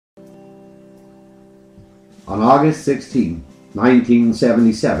On August 16,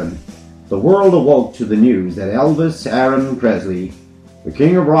 1977, the world awoke to the news that Elvis Aaron Presley, the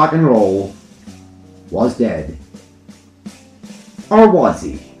king of rock and roll, was dead. Or was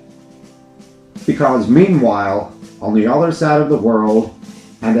he? Because meanwhile, on the other side of the world,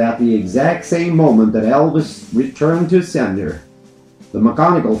 and at the exact same moment that Elvis returned to sender, the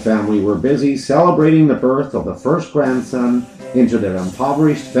Gonigle family were busy celebrating the birth of the first grandson into their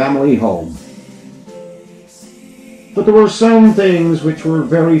impoverished family home. But there were some things which were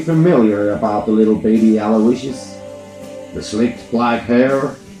very familiar about the little baby Aloysius. The slicked black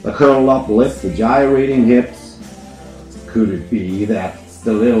hair, the curled up lip, the gyrating hips. Could it be that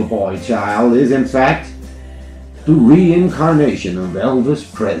the little boy child is in fact the reincarnation of Elvis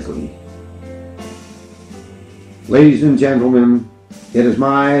Presley? Ladies and gentlemen, it is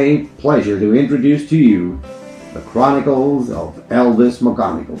my pleasure to introduce to you the Chronicles of Elvis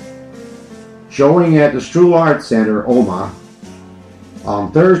Gonigle, showing at the Struhl Arts Center, Omagh,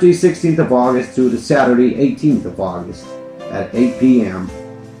 on Thursday 16th of August through to Saturday 18th of August at 8 p.m.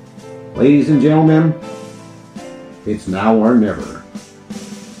 Ladies and gentlemen, it's now or never.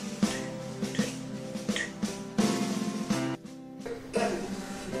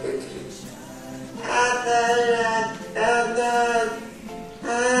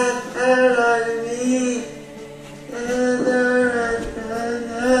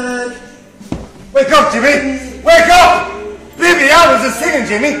 Wake up, Jimmy! Wake up! Baby Elvis is singing,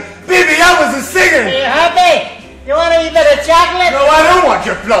 Jimmy! Baby Elvis is singing! Are you happy? You want to eat a bit of chocolate? No, I don't want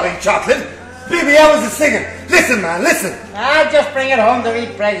your bloody chocolate! Baby Elvis is singing! Listen, man, listen! I'll just bring it home to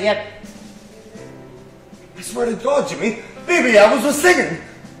eat present. I swear to God, Jimmy, Baby Elvis was singing!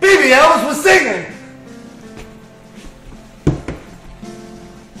 Baby Elvis was singing!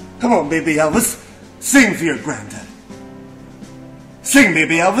 Come on, Baby Elvis, sing for your granddad. Sing,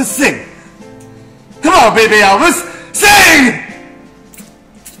 Baby Elvis, sing! Come on, Baby Elvis, sing!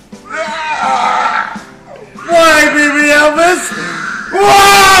 Why, Baby Elvis?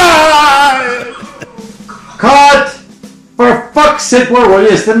 Why? Cut! For fuck's sake, where were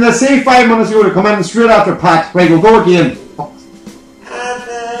you? Didn't I say 5 minutes ago to come in straight after Pat? Right, we'll go again.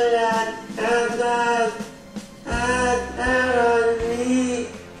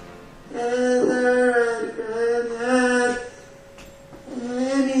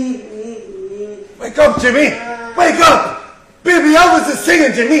 Wake up, Jimmy! Wake up! Baby Elvis is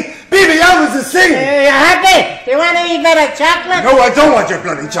singing, Jimmy! Baby Elvis is singing! Are you happy? Do you want to eat a bit of chocolate? No, I don't want your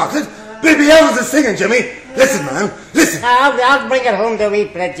bloody chocolate! Baby Elvis is singing, Jimmy! Listen, man, listen! I'll bring it home to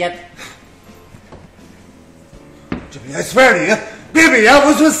eat present. Jimmy, I swear to you, Baby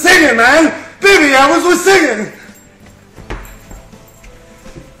Elvis was singing, man! Baby Elvis was singing!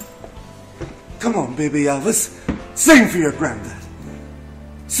 Come on, Baby Elvis, sing for your granddad.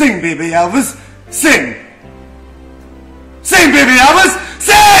 Sing, Baby Elvis, sing! Sing, Baby Elvis,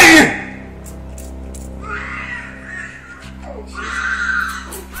 sing!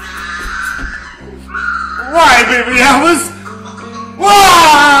 Why, Baby Elvis?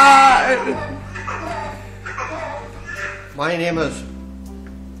 Why? My name is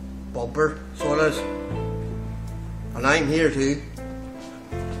Bumper, so it is, and I'm here too.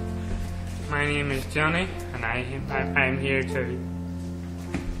 My name is Johnny, and I'm here too.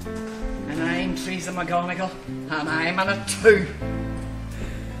 And I'm Teresa McGonigle, and I'm in it too.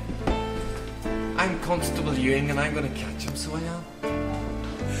 I'm Constable Ewing, and I'm going to catch him, so I am.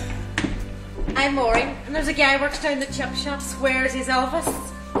 I'm Maureen, and there's a guy who works down the chip shop, swears he's Elvis.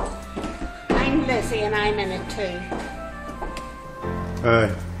 I'm Lizzie, and I'm in it too. Hi,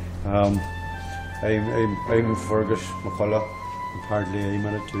 I'm Fergus McCullough. Apparently I'm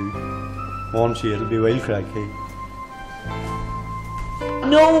in it too. One see it'll be well crack, hey.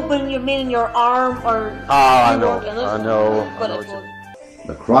 No, when you mean your arm or... I know.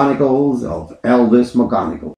 The Chronicles of Elvis Gonigle.